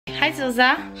Hi,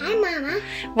 Zuza. Hi, Mama.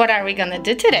 What are we gonna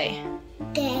do today?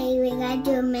 Today we're gonna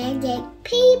do magic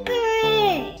paper.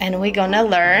 And we're gonna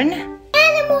learn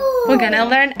Animals. We're gonna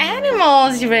learn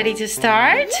animals. You ready to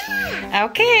start? Yeah.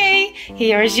 Okay,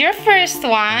 here's your first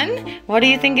one. What do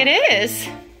you think it is?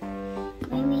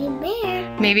 Maybe a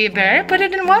bear. Maybe a bear? Put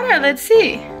it in water. Let's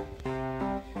see.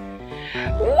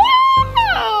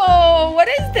 Whoa! What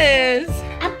is this?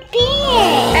 A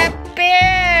bear. A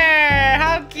bear!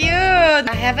 How cute!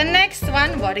 I have a next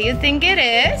one. What do you think it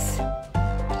is?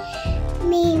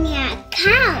 Maybe a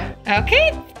cow.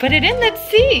 Okay, put it in. Let's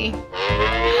see.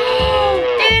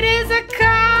 It is a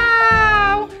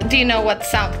cow! Do you know what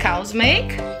sound cows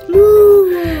make?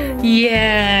 Moo.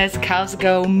 Yes, cows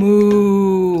go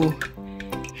moo.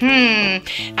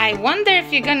 I wonder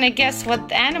if you're gonna guess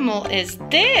what animal is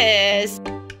this?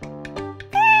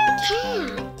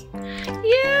 Cat.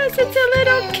 Yes, it's a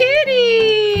little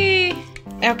kitty.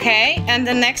 Okay, and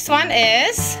the next one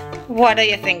is, what do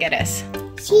you think it is?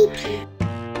 Sheep.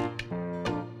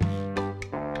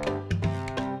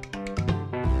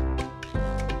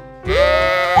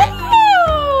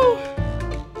 Whoa!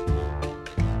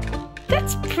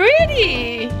 That's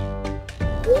pretty.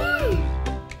 Yeah.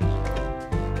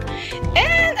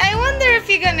 And I wonder if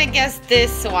you're gonna guess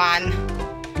this one.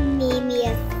 Maybe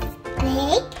a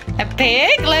pig. A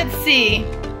pig? Let's see.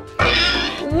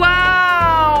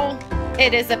 Wow!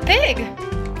 It is a pig.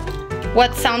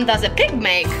 What sound does a pig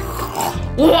make?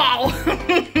 Wow!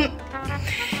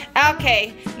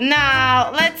 Okay,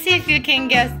 now let's see if you can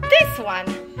guess this one.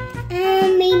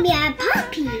 Maybe a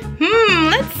puppy.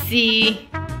 Let's see.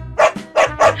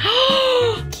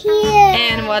 Cute.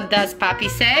 And what does Papi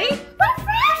say? Ruff,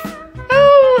 ruff.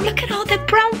 Oh, look at all that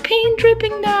brown paint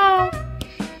dripping down.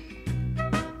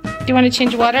 Do you want to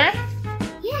change water?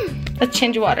 Yeah. Let's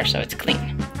change water so it's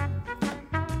clean.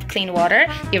 Clean water.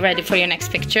 You ready for your next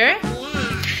picture?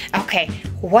 Yeah. Okay,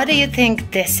 what do you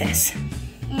think this is?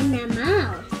 And a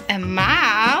mouse. A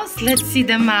mouse? Let's see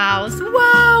the mouse.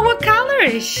 Wow, what color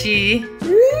is she?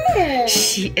 Blue.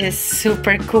 She is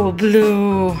super cool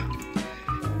blue.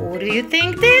 Who do you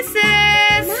think this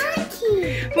is?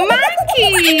 Monkey.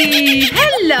 Monkey!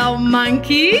 Hello,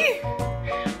 monkey.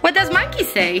 What does monkey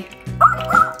say?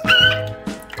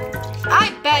 I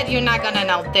bet you're not gonna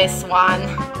know this one.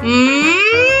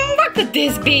 What could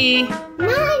this be?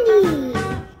 Bunny.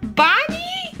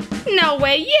 Bunny? No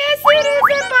way. Yes, it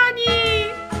is a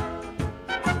bunny.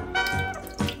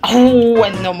 Oh,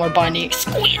 and no more bunny.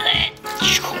 Squeeze it.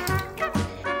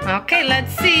 Okay,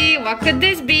 let's see. What could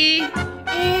this be?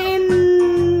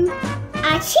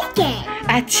 A chicken.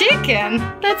 A chicken?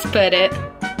 Let's put it.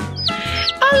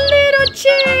 A little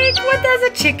chick. What does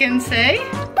a chicken say?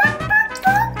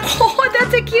 Oh,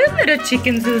 that's a cute little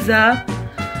chicken, Zuza.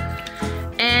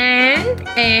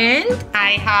 And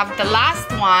I have the last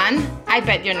one. I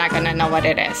bet you're not gonna know what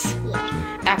it is.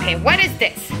 Yeah. Okay, what is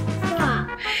this? Frog.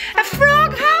 A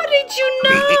frog? How did you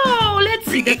know? Let's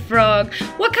see the frog.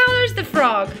 What color is the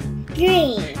frog?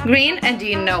 Green. Green. And do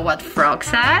you know what frog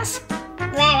says?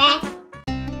 Red.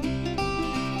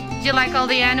 Do you like all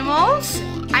the animals?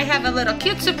 I have a little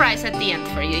cute surprise at the end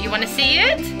for you. You want to see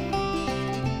it?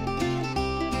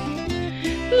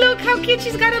 Look how cute.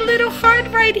 She's got a little heart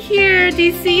right here. Do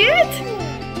you see it?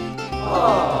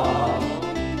 Oh.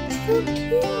 So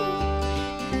cute.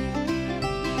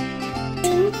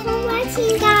 Thanks for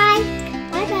watching, guys.